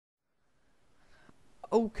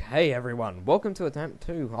Okay, everyone, welcome to Attempt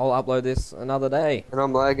 2. I'll upload this another day. And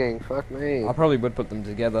I'm lagging, fuck me. I probably would put them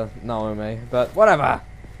together, knowing me, but whatever.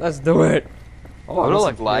 Let's do it. Oh, I'm not there's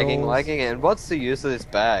like some lagging, pills. and what's the use of this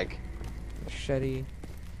bag? Machete.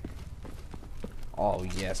 Oh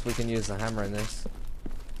yes, we can use the hammer in this.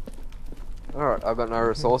 Alright, I've got no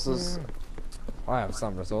resources. I have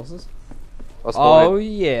some resources. I Oh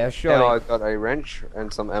yeah, sure. Now I've got a wrench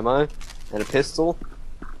and some ammo and a pistol.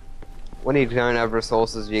 When you don't have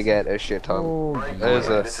resources, you get a shit ton. Oh, There's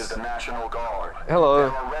a... This is the National Guard. Hello.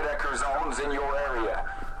 There are Red Ecker zones in your area.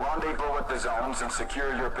 Rendezvous at the zones and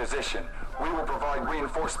secure your position. We will provide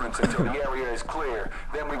reinforcements until the area is clear.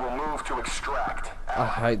 Then we will move to extract. I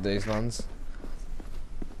hate these ones.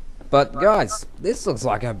 But guys, this looks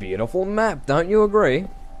like a beautiful map, don't you agree?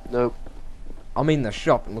 Nope. I mean, the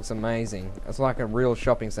shop looks amazing. It's like a real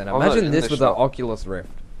shopping center. I'm not Imagine in this the with shop. the Oculus Rift.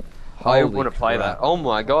 I Holy want to play crap. that. Oh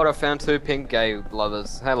my god, I found two pink gay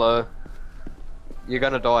lovers. Hello. You're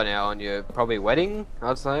gonna die now on your probably wedding,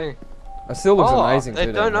 I'd say. It still looks Oh, amazing they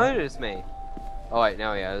too. don't doesn't it? notice me. Oh wait,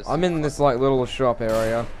 now he has. I'm in this like little shop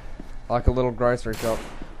area, like a little grocery shop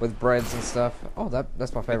with breads and stuff. Oh,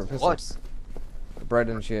 that's my favorite pistol. What? Bread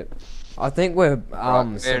and shit. I think we're Right, we're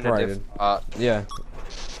in a separated. Yeah.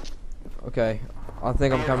 Okay. I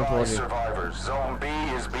think I'm Be coming advised, towards you. survivors. Zone B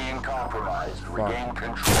is being compromised. Fuck. Regain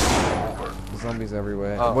control. Over. Zombies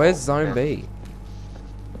everywhere. Oh, Where's Zone man. B?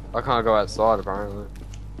 I can't go outside apparently.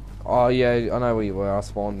 Oh yeah, I know where you were. I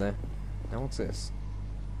spawned there. Now what's this?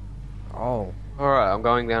 Oh. Alright, I'm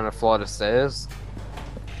going down a flight of stairs.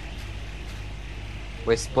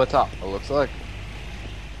 We're split up, it looks like.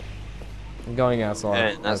 I'm going outside.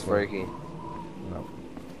 And that's Hopefully. freaky. No.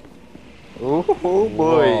 Oh Whoa,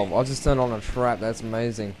 boy. I just turned on a trap. That's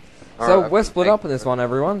amazing. Alright, So we're split I up in this one,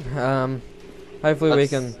 everyone. Hopefully we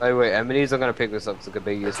can. Oh wait, amenities are gonna pick this up so it could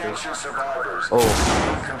be useful. Attention survivors. Oh.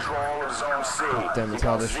 Gain control of Zone C. Damn, it's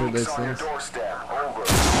hard to shoot these Zeke's on your things. doorstep.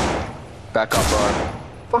 Over. Back up, bro.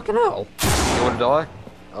 Fucking hell! You wanna die?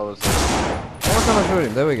 I was. Why can't I shoot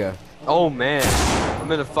him? There we go. Oh man.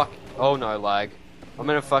 I'm in a fuck. Oh no, lag. I'm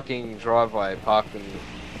in a fucking driveway parking.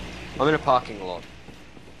 I'm in a parking lot.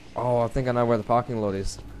 Oh, I think I know where the parking lot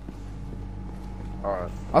is. Alright.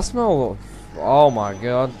 I smell. Oh my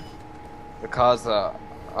god. The cars are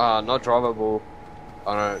not drivable.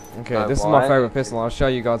 I don't Okay, know this is why. my favorite pistol. I'll show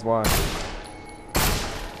you guys why.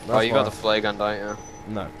 Oh, you got the flare gun, don't you?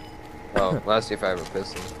 No, Oh, that's your favorite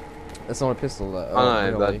pistol. it's not a pistol. I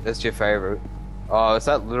know, really. but that's your favorite. Oh, it's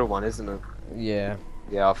that little one, isn't it? Yeah.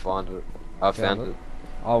 Yeah, I'll find it. I found it.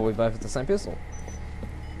 Oh, we both have the same pistol.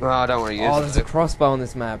 No, I don't want to use Oh, it. there's a crossbow on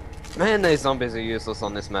this map. Man, these zombies are useless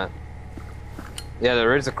on this map. Yeah,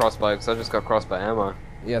 there is a crossbow, because I just got crossbow ammo.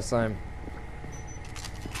 Yeah, same.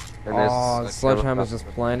 And there's Oh, a the sledgehammer's just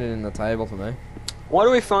killer- planted in the table for me. Why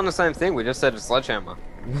do we find the same thing? We just said a sledgehammer.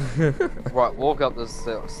 Right, walk up the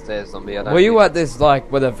stairs, zombie. I don't Were you think- at this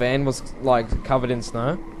like where the van was like covered in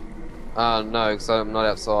snow? No, because I'm not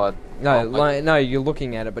outside. No, Oh, like, no, you're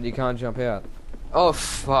looking at it, but you can't jump out. Oh,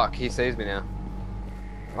 fuck, he sees me now.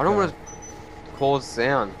 I don't Okay. want to cause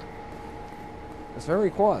sound. It's very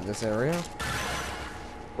quiet, this area.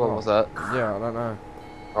 What Oh. was that? Yeah, I don't know.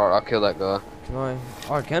 Alright, I'll kill that guy. Can I?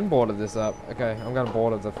 Oh, I can border this up. Okay, I'm gonna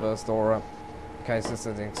border the first door up. Okay, so this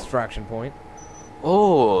is an extraction point.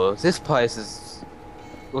 Oh, this place is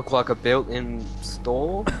look like a built-in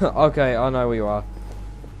store. Okay, I know where you are.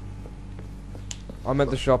 I'm at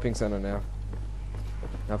the shopping center now.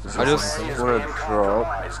 I just Zone A is wanna being drop.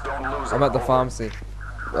 compromised. Don't lose I'm it. at the Over. pharmacy.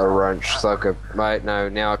 A wrench, so I could. Mate, no,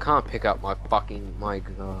 now I can't pick up my fucking. My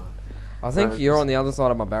god. I think No, you're just- on the other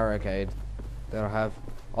side of my barricade that I have.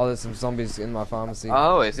 Oh, there's some zombies in my pharmacy.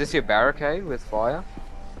 Oh, is this your barricade with fire?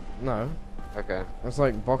 No, Okay. it's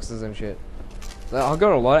like boxes and shit. I've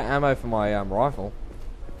got a lot of ammo for my rifle,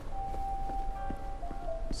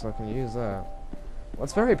 so I can use that. Well,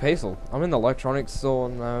 it's very peaceful. I'm in the electronics store.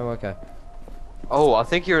 No, okay. Oh, I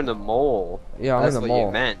think you're in the mall. Yeah, I'm That's in the what mall.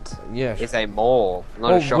 you meant. Yeah. It's a mall,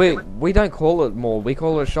 not a Oh, shopping. we don't call it mall. We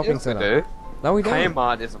call it a shopping Yes, we center. do. No, we don't.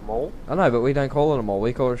 Kmart is a mall. I know, but we don't call it a mall.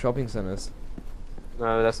 We call it shopping centers.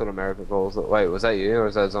 No, that's what America calls it. Wait, was that you or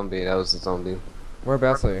was that a zombie? That was a zombie.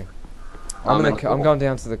 Whereabouts are you? I'm in I'm the mall. going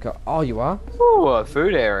down to the car. Oh, you are? Ooh, a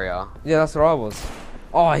food area. Yeah, that's where I was.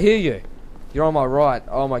 Oh, I hear you. You're on my right.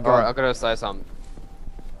 Oh my god. Alright, I gotta say something.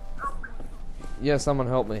 Yeah, someone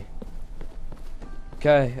help me.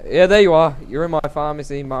 Okay. Yeah, there you are. You're in my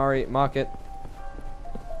pharmacy, market.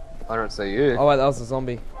 I don't see you. Oh wait, that was a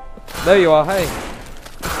zombie. There you are. Hey.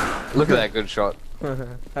 Look at that good shot.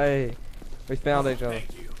 Hey. We found each other.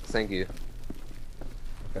 Thank you.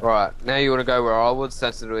 Right, now you want to go where I would,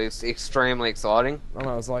 since it was extremely exciting. Oh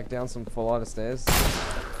no, it was like down some flight of stairs.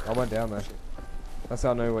 I went down there. That's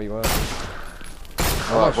how I knew where you were.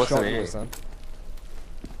 Right, what's shot in you, it? son.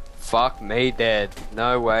 Fuck me dead.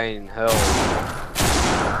 No way in hell.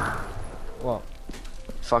 What?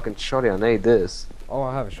 Fucking shotty, I need this. Oh,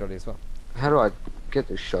 I have a shotty as well. How do I get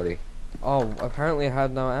this shotty? Oh, apparently I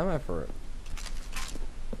had no ammo for it.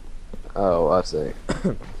 Oh, I see.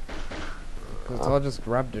 So I just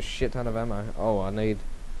grabbed a shit ton of ammo. Oh, I need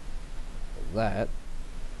that.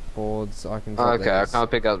 Boards, I can drop Okay, I these. can't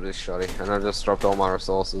pick up this shotty, and I just dropped all my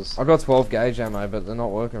resources. I've got 12 gauge ammo, but they're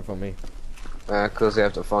not working for me. Because you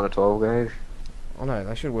have to find a 12 gauge. Oh no,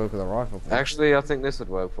 they should work with a rifle. Actually, I think this would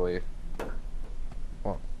work for you.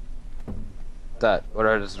 What? That, what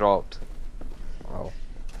I just dropped. Oh.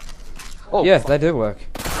 Oh, Yeah, they do work.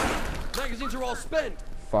 Magazines are all spent.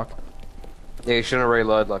 Fuck. yeah, you shouldn't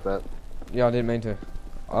reload like that. Yeah, I didn't mean to.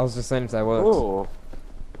 I was just saying if they worked. Oh,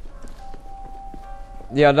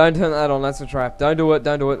 Yeah, don't turn that on, that's a trap. Don't do it,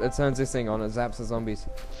 don't do it. It turns this thing on, it zaps the zombies.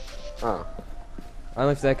 oh,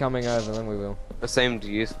 Only if they're coming over, then we will. it seemed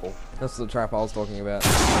useful. That's the trap I was talking about.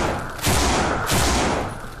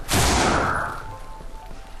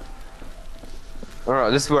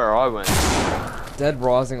 Alright, this is where I went. Dead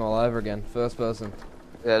Rising all over again, first person.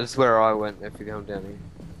 Yeah, this is where I went if you come down here.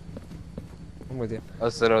 I'm with you. I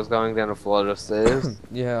said I was going down a flight of stairs,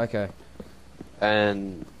 Yeah, okay.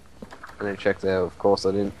 and then checked out, of course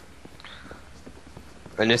I didn't.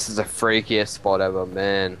 And this is the freakiest spot ever,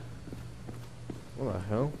 man. What the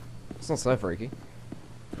hell? It's not so freaky.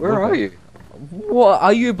 Where Look are at- you? What?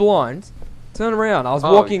 Are you blind? Turn around. I was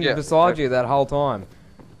Oh, walking yeah. beside you that whole time.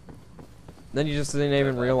 Then you just didn't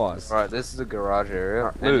even realise. Right, this is the garage area,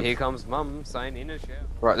 Right, and move. here comes Mum saying in a shower.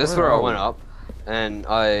 Right, this is Oh. where I went up, and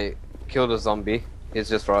I killed a zombie. He's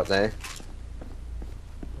just right there.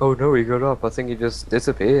 Oh no, he got up. I think he just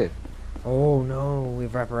disappeared. Oh no, we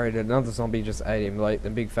evaporated. Another zombie just ate him, like the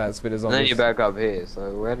big fat spitter And zombies. then you're back up here,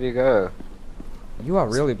 so where do you go? You are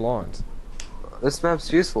really blind. This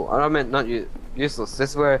map's useful. I meant not useless. This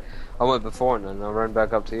is where I went before, and then I ran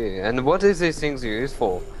back up to you. And what is these things used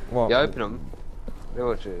for? What? You open them.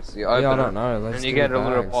 Villages. You open Yeah, I don't them, know. They and just you give get me a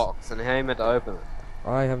little bags. box. And how you meant to open it?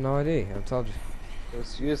 I have no idea. I've told you.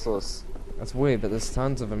 It's useless. That's weird, but there's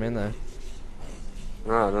tons of them in there.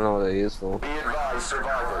 No, I don't know what they're used for. Be advised,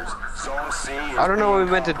 survivors. Zone C is I don't know what being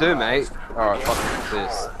we meant to do, mate. compromised. Alright, fuck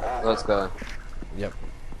this. Let's go. Yep.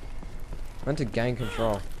 Meant to gain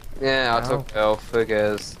control. Yeah, I Ow. took elf. Who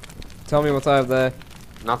cares? Tell me what's over there.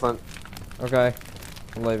 Nothing. Okay.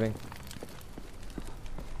 I'm leaving.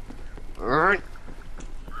 Alright.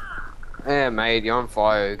 Yeah, mate, you're on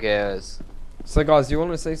fire. Who cares? So guys, do you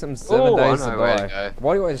want to see some 7 Ooh, I days to know where to die? go.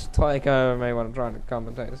 Why do you always take over me when I'm trying to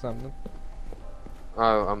commentate or something?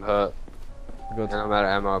 Oh, I'm hurt. Good. And I'm out of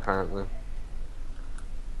ammo, apparently.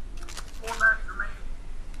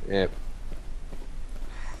 Yep.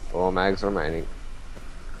 4 mags remaining.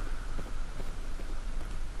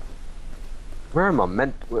 Where am I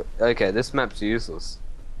meant? Okay, this map's useless.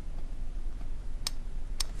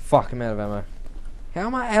 Fuck, I'm out of ammo. How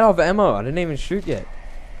am I out of ammo? I didn't even shoot yet.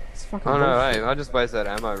 It's fucking Oh no, bullshit. hey, I just wasted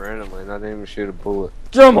ammo randomly and I didn't even shoot a bullet.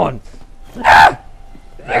 Come on!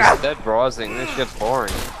 It's Dead Rising, this shit's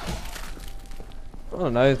boring. I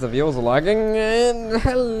don't know if the viewers are liking, and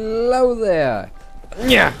hello there!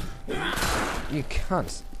 Yeah! You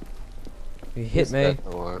cunt. You hit me.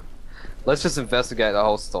 Oh, let's just investigate the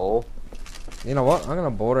whole stall. You know what? I'm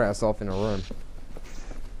gonna border ourselves in a room.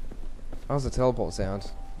 How's the teleport sound?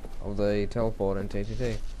 Of the teleport in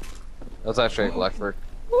TTT. That's actually electric.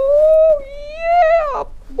 Oh yeah,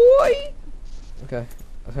 boy! Okay.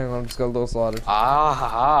 I think I'm just got a little slided. Ah ha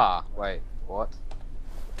ha! Wait, what?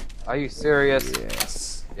 Are you serious?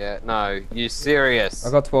 Yes. Yeah, no, you serious?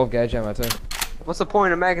 I got 12 gauge ammo too. What's the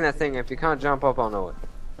point of making that thing if you can't jump up onto it?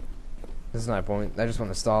 There's no point. They just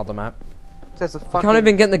want to style the map. There's a I fucking. can't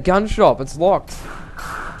even get in the gun shop. It's locked.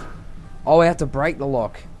 Oh, we have to break the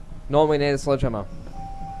lock. No, we need a sledgehammer.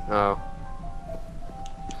 No.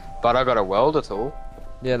 But I got a welder tool.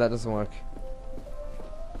 Yeah, that doesn't work.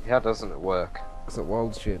 How doesn't it work? Because it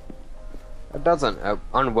welds shit. It doesn't.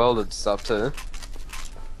 Unwelded stuff too.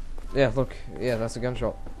 Yeah, look. Yeah, that's a gun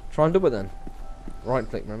shop. Try and do it then. Right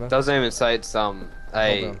click, remember? Doesn't even say it's a Hold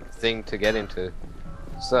on. thing to get into.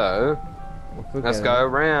 So We'll click let's it. go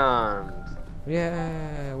around.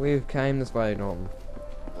 Yeah, we came this way, Norton.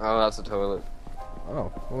 Oh, that's a toilet.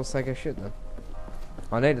 Oh, well, let's take a shit then.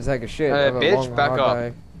 I need to take a shit. Hey, I've had a bitch, long, back hard up.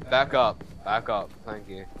 day. Back up. Back up. Thank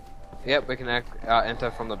you. Yep, we can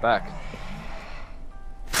enter from the back.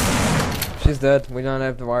 She's She's dead. We don't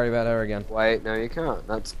have to worry about her again. Wait, no, you can't.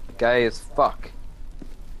 That's gay as fuck.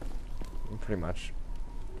 Pretty much.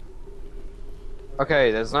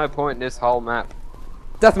 Okay, there's no point in this whole map.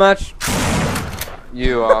 Deathmatch!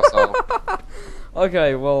 You asshole.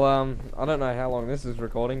 Okay, well, I don't know how long this is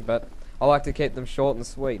recording, but I like to keep them short and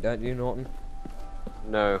sweet, don't you, Norton?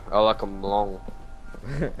 No, I like 'em long.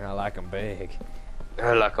 I like them big.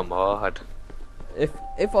 I like 'em hard.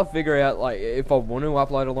 If I figure out, like, if I want to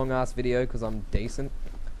upload a long ass video because I'm decent,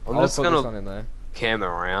 I'm I'll just put this gonna one in there. cam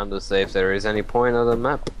around to see if there is any point on the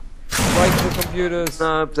map. Break the computers.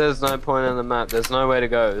 Nope, there's no point on the map. There's nowhere to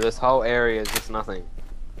go. This whole area is just nothing.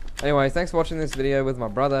 Anyway, thanks for watching this video with my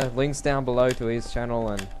brother. Links down below to his channel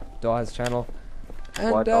and Die's channel.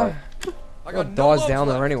 And, Why Die? I well, got no Die's loads down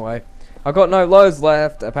there left. anyway. I've got no lows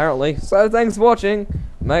left, apparently. So thanks for watching.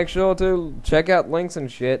 Make sure to check out links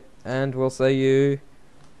and shit. And we'll see you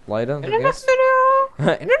later, I guess.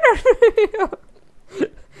 In the next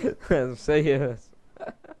video. See you.